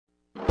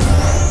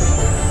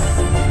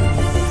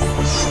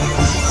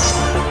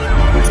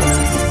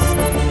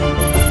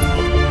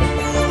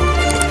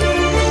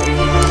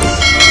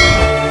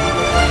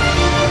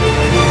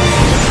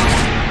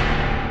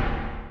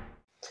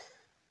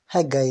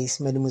Hi guys,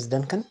 my name is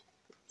Duncan.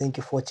 Thank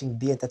you for watching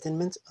B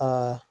Entertainment.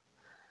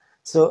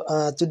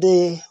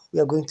 Today we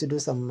are going to do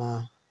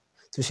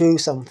to show you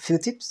some few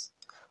tips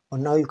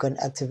on how you can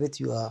activate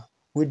your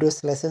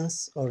Windows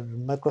license or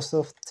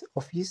Microsoft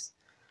Office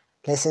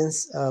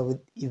license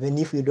even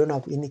if you don't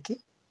have any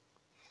key.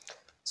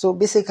 So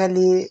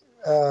basically,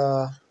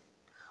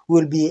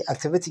 we'll be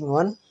activating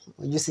one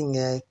using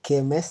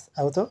KMS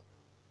Auto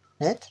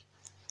Net.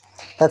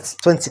 That's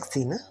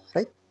 2016,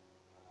 right?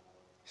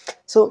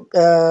 So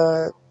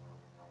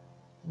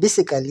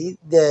basically,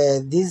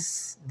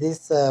 this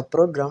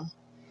program,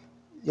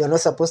 you're not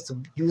supposed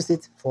to use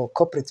it for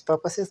corporate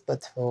purposes,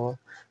 but for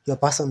your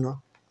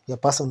personal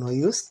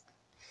use.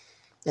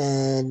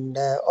 And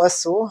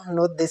also,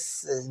 note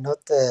this is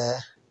not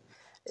the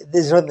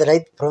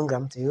right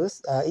program to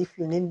use. If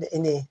you need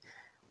any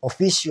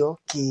official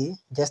key,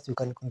 just you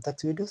can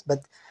contact Windows. But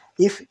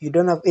if you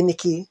don't have any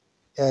key,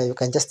 you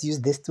can just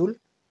use this tool.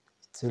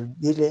 It will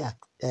really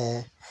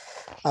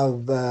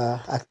have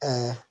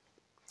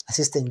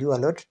assistant you a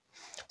lot.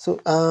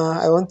 So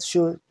I want to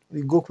show.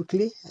 We go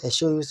quickly. I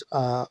show you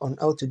on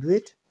how to do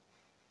it.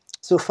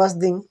 So first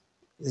thing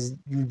is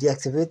you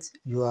deactivate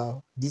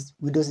your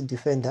Windows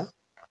Defender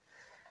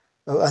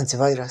or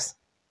antivirus,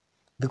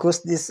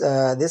 because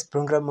this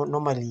program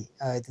normally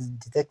it is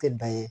detected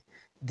by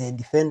the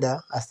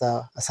Defender as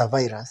a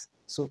virus.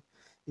 So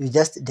you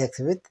just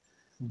deactivate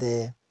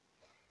the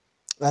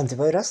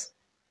antivirus,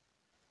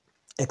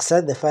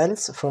 extract the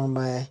files from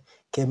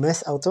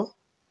KMS Auto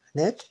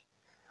Net.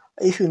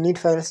 If you need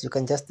files, you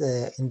can just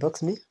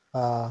inbox me.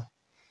 I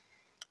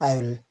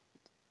will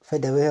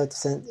find a way how to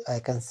send. I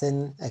can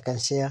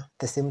share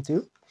the same to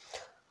you.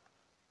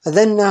 And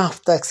then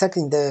after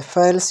extracting the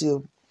files,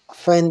 you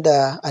find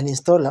an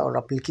installer or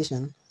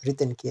application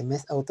written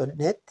KMS Auto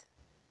Net.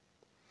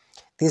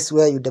 This is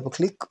where you double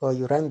click or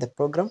you run the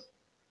program.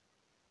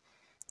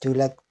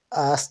 To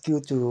ask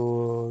you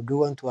do you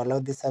want to allow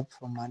this app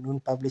from a known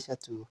publisher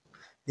to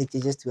make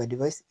changes to your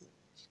device.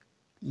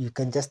 You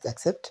can just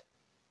accept,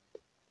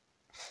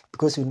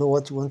 because you know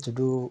what you want to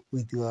do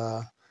with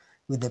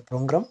the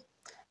program.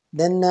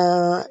 Then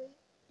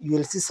you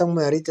will see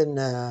somewhere written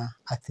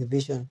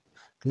activation.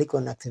 Click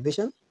on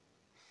activation.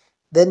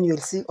 Then you'll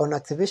see on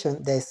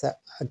activation there is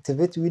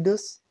activate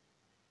Windows,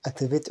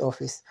 activate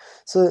Office.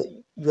 So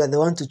you are the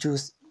one to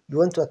choose. You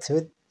want to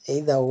activate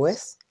either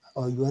OS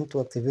or you want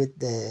to activate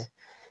the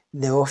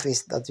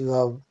Office that you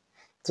have.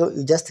 So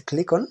you just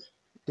click on,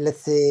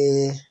 let's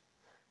say,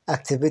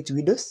 activate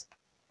Windows.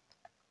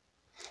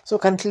 So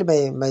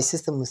currently my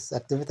system is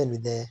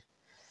activated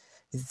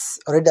it's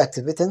already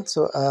activated.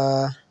 So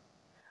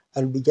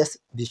I'll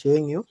be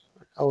showing you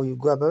how you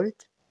go about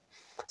it.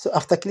 So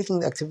after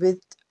clicking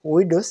activate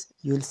Windows,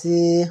 you'll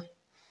see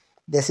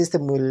the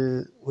system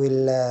will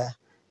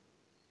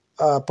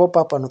pop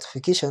up a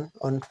notification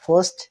on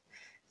first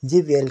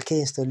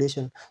GVLK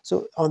installation.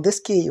 So on this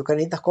key, you can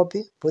either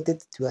copy, put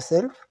it to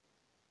yourself.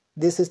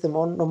 This system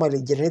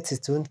normally generates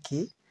its own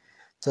key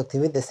to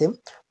activate the same,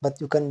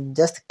 but you can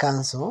just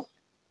cancel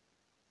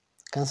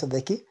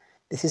the key.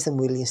 The system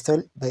will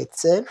install by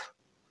itself.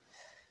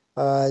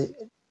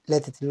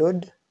 Let it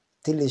load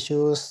till it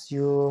shows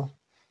you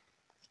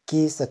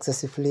key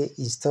successfully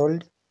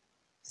installed,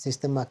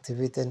 system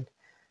activated.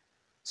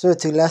 So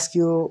it will ask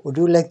you, would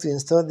you like to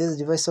install this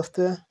device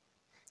software?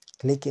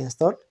 Click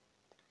install.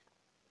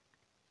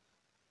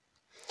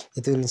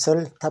 It will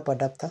install tap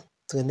adapter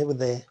to enable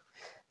the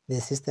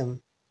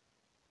system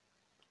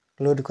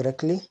load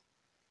correctly.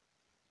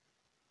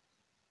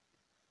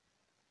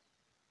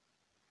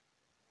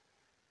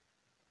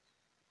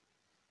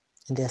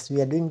 And as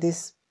we are doing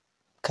this,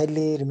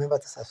 kindly remember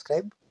to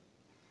subscribe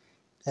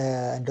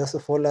and also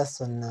follow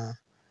us on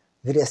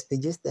various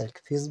pages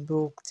like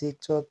Facebook,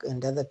 TikTok,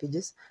 and other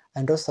pages,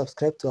 and also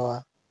subscribe to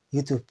our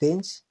YouTube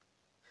page.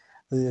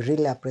 We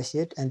really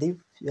appreciate. And if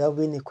you have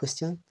any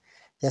question,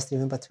 just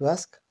remember to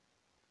ask.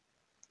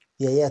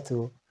 We are here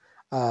to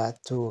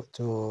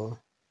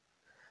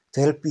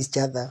help each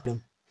other.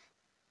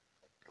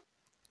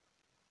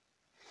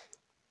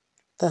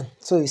 Done.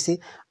 So you see,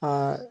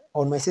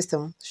 on my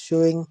system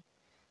showing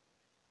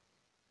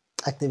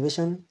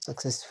activation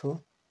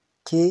successful,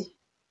 key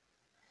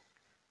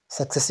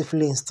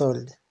successfully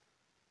installed.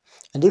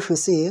 And if you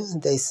see,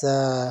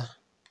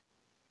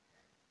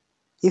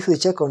 if you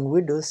check on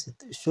Windows, it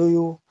will show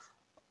you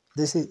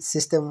this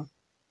system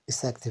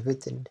is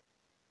activated.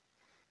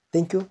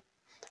 Thank you.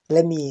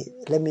 Let me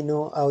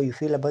know how you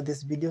feel about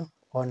this video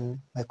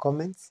on my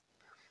comments,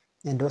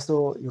 and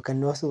also you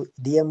can also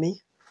DM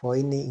me for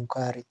any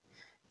inquiry.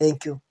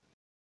 Thank you.